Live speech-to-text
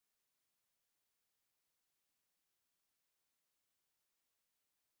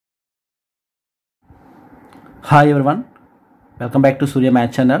Hi everyone, welcome back to Surya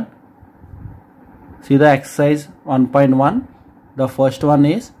Math channel. See the exercise 1.1. The first one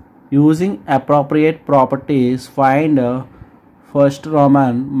is using appropriate properties find first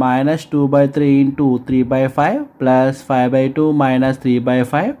Roman minus 2 by 3 into 3 by 5 plus 5 by 2 minus 3 by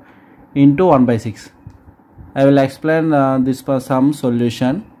 5 into 1 by 6. I will explain this for some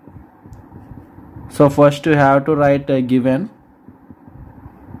solution. So first you have to write a given.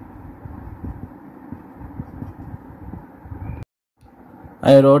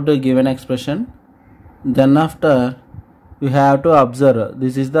 I wrote the given expression. Then after you have to observe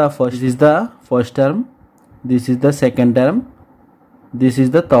this is the first term, this is the second term, this is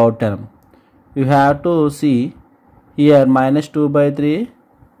the third term. You have to see here minus 2 by 3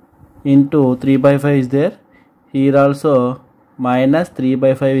 into 3 by 5 is there. Here also minus 3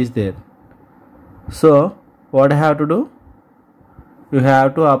 by 5 is there. So what I have to do? You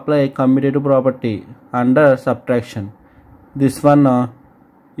have to apply commutative property under subtraction. This one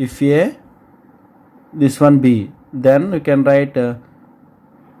if A, this one B, then you can write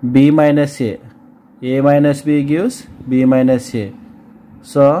B minus A minus B gives B minus A.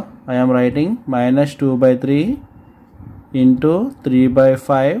 So I am writing minus 2 by 3 into 3 by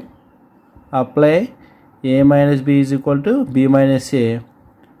 5, apply A minus B is equal to B minus A.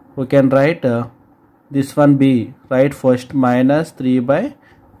 We can write this one B, write first minus 3 by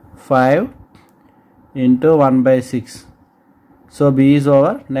 5 into 1 by 6. So B is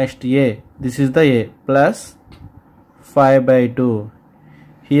over. Next A, this is the A, plus 5 by 2.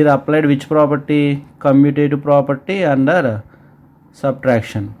 Here applied which property? Commutative property under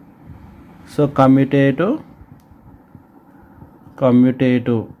subtraction. So commutative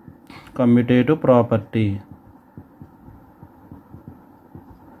property.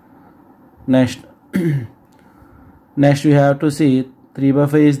 Next we have to see 3 by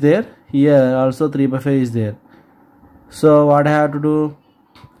 5 is there. Here also 3 by 5 is there. So what I have to do?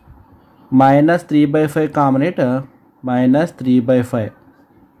 Minus 3 by 5 common it, minus 3 by 5.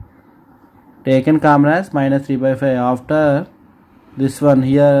 Taken common as minus 3 by 5. After this one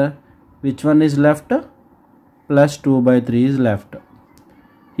here, which one is left? Plus 2 by 3 is left.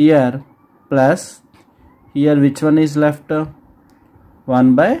 Here plus, here which one is left?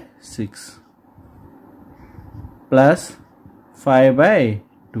 1 by 6 plus 5 by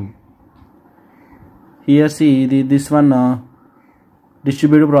 2. Here see this one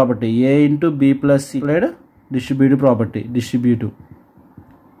distributive property, A into B plus C applied distributive property, distributive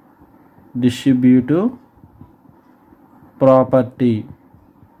property.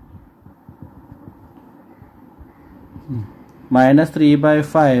 Minus 3 by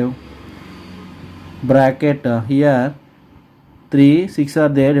 5 bracket, here 3, 6 are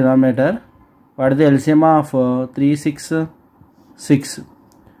there denominator. What is the LCM of 3, 6? 6.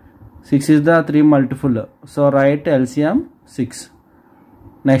 6 is the 3 multiple. So write LCM 6.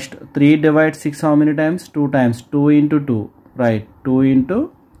 Next 3 divides 6 how many times? 2 times. 2 into 2. Right. 2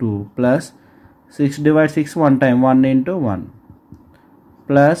 into 2 plus 6 divides 6 one time. 1 into 1.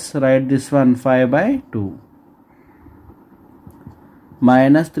 Plus write this one 5 by 2.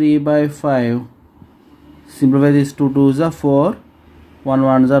 Minus 3 by 5. Simplify this 2 2s are 4. 1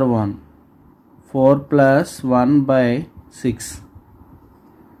 1s are 1. 4 plus 1 by 6.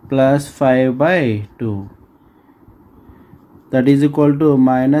 Plus 5 by 2, that is equal to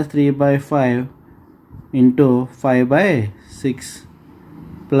minus 3 by 5 into 5 by 6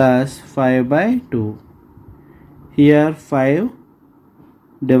 plus 5 by 2. Here 5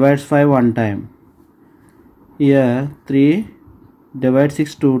 divides 5 one time. Here 3 divides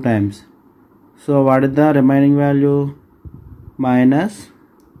 6 two times. So what is the remaining value? Minus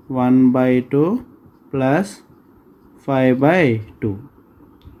 1 by 2 plus 5 by 2.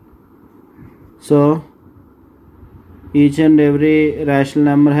 So each and every rational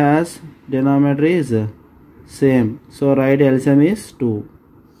number has denominator is same. So write LCM is 2.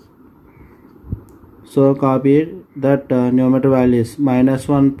 So copy that numerator value is minus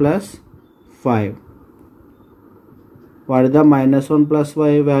 1 plus 5. What is the minus 1 plus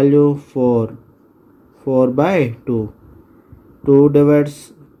 5 value? 4. 4 by 2. 2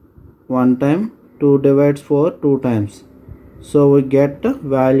 divides 1 time. 2 divides 4 2 times. So we get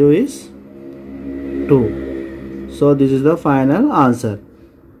value is 2. So this is the final answer.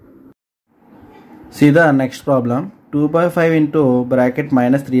 See the next problem. 2 by 5 into bracket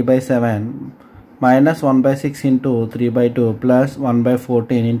minus 3 by 7 minus 1 by 6 into 3 by 2 plus 1 by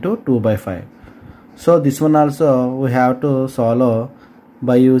 14 into 2 by 5. So this one also we have to solve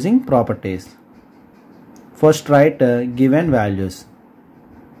by using properties. First write given values.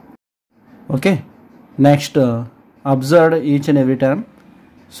 Okay. Next observe each and every term.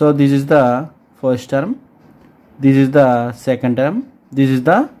 So this is the first term. This is the second term. This is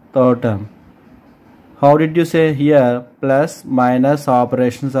the third term. How did you say here plus minus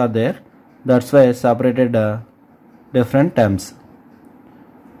operations are there? That's why I separated different terms.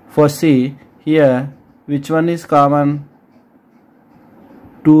 For C, here which one is common?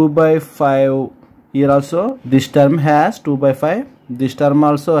 2 by 5. Here also this term has 2 by 5. This term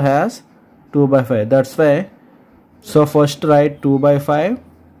also has 2 by 5. That's why. So first write 2 by 5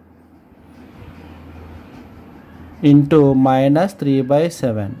 into minus 3 by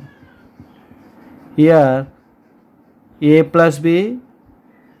 7. Here A plus B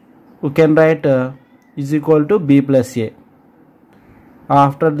we can write is equal to B plus A.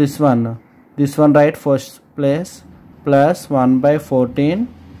 After this one write first place plus 1 by 14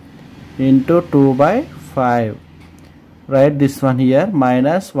 into 2 by 5. Write this one here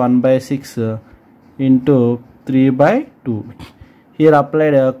minus 1 by 6 into 3 by 2. Here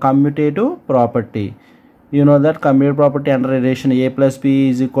applied a commutative property. You know that commutative property under relation A plus B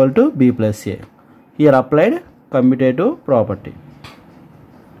is equal to B plus A. Here applied commutative property.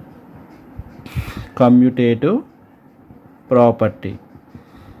 Commutative property.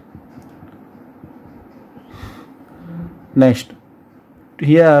 Next,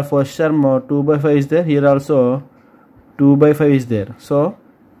 here first term 2 by 5 is there. Here also 2 by 5 is there. So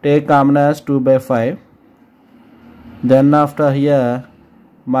take common as 2 by 5. Then after here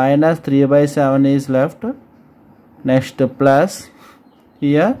minus 3 by 7 is left. Next plus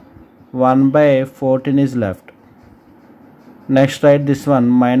here 1 by 14 is left. Next write this one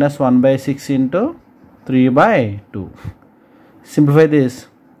minus 1 by 6 into 3 by 2. Simplify this.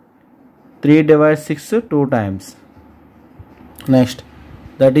 3 divides 6 2 times. Next,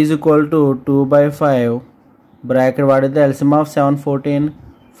 that is equal to 2 by 5 bracket. What is the LCM of 7 14?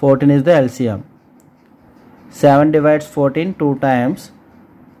 14 is the LCM. 7 divides 14 2 times.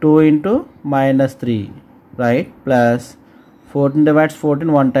 2 into minus 3, right? Plus 14 divides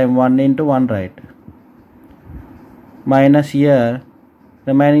 14 1 time. 1 into 1, right? Minus here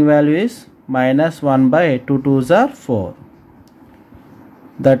remaining value is minus 1 by 2 2s are 4.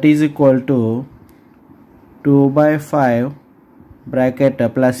 That is equal to 2 by 5 bracket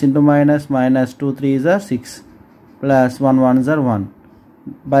plus into minus minus 2 3s are 6 plus 1 1s are 1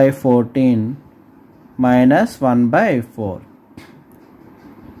 by 14 minus 1 by 4.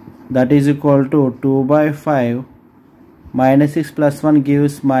 That is equal to 2 by 5 minus 6 plus 1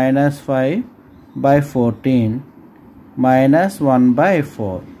 gives minus 5 by 14 minus 1 by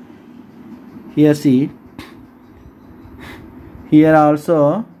 4. Here see, here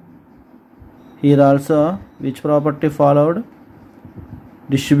also which property followed?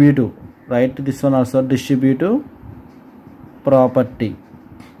 Distributive, right? This one also distributive property.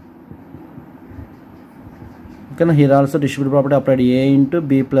 Okay, here also distributive property applied. A into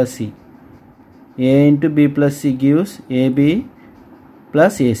B plus C. A into B plus C gives AB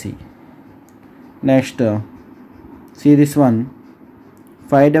plus AC. Next, see this one.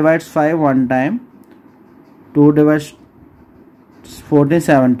 5 divides 5 1 time. 2 divides 14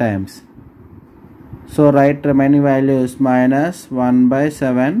 7 times. So write remaining values minus 1 by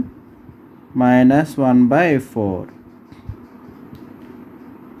 7 minus 1 by 4.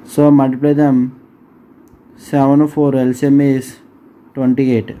 So multiply them. 7 4 LCM is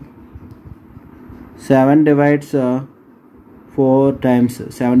 28. 7 divides 4 times.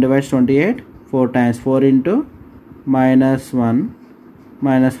 7 divides 28 4 times. 4 into minus 1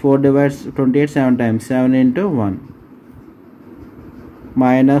 minus 4 divides 28 7 times. 7 into 1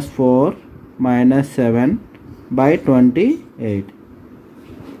 minus 4 minus 7 by 28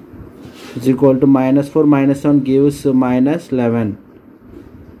 is equal to minus 4 minus 7 gives minus 11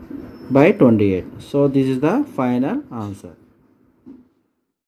 by 28. So this is the final answer.